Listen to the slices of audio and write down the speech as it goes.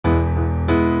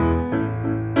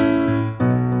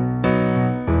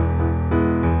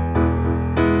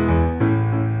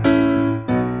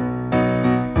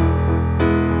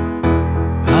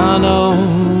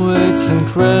it's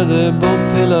incredible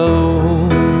pillow.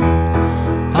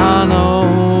 I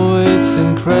know it's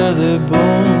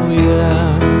incredible,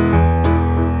 yeah.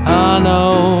 I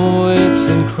know it's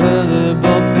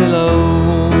incredible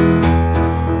pillow.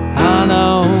 I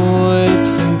know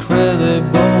it's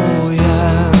incredible,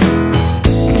 yeah.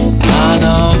 I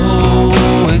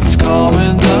know it's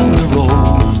coming down the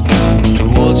road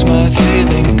towards my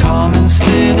feeling, calm and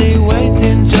steady,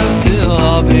 waiting just till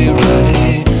I'll be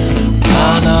ready.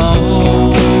 I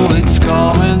know it's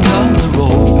coming down the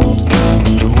road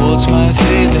towards my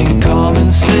feeling, calm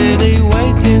and steady,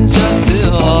 waiting just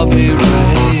till I'll be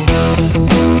ready.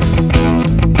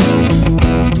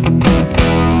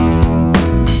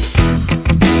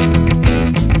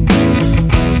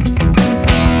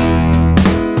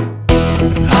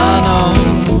 I know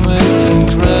it's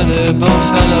incredible,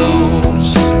 fellows.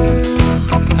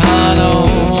 I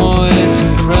know it's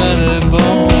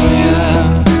incredible,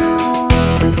 yeah.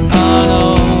 I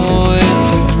know it's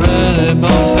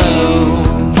incredible, fellows.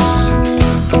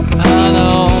 I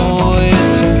know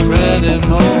it's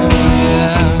incredible,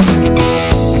 yeah.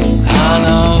 I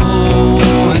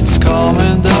know it's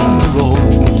coming down the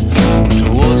road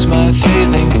towards my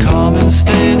feeling, calm and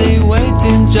steady,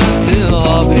 waiting just till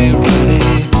I'll be ready.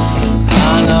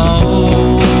 I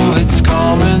know it's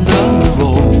coming down the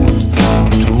road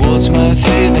towards my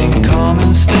feeling, calm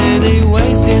and steady,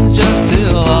 waiting just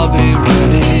till I'll be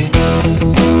ready.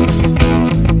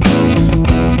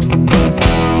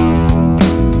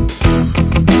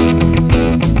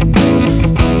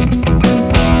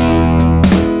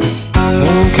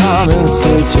 In common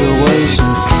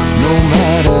situations, no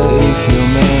matter if you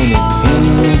mean it,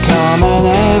 in common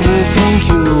everything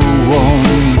you want.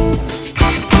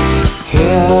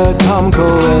 Here come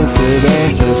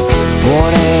coincidences,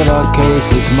 whatever case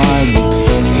it might be.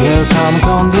 Here come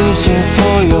conditions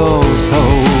for your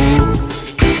soul.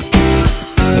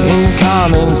 In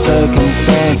common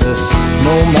circumstances,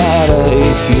 no matter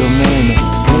if you mean it,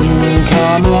 in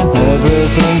common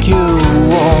everything you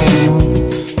want.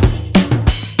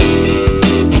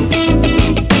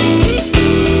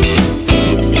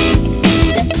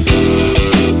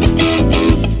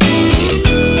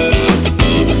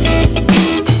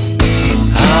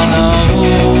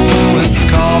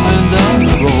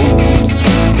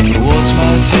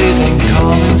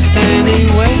 Calm and steady,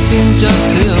 waiting just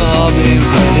till I'll be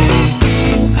ready.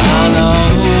 I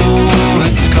know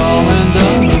it's coming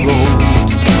down the road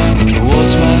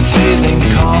towards my feeling,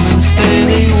 calm and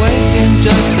steady, waiting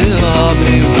just till I'll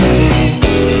be ready.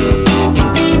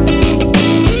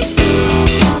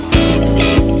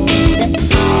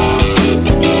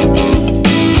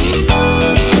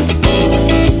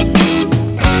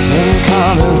 In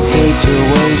common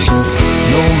situations,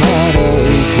 no matter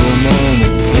if you mean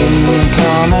it, in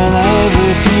common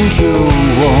everything you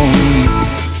want.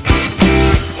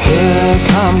 Here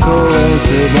come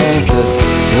coincidences,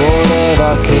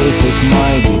 whatever case it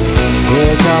might be.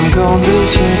 Here come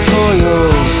conditions for your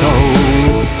soul.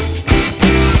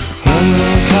 In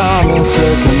common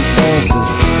circumstances,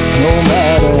 no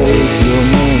matter if you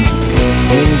mean it,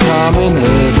 in common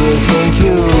everything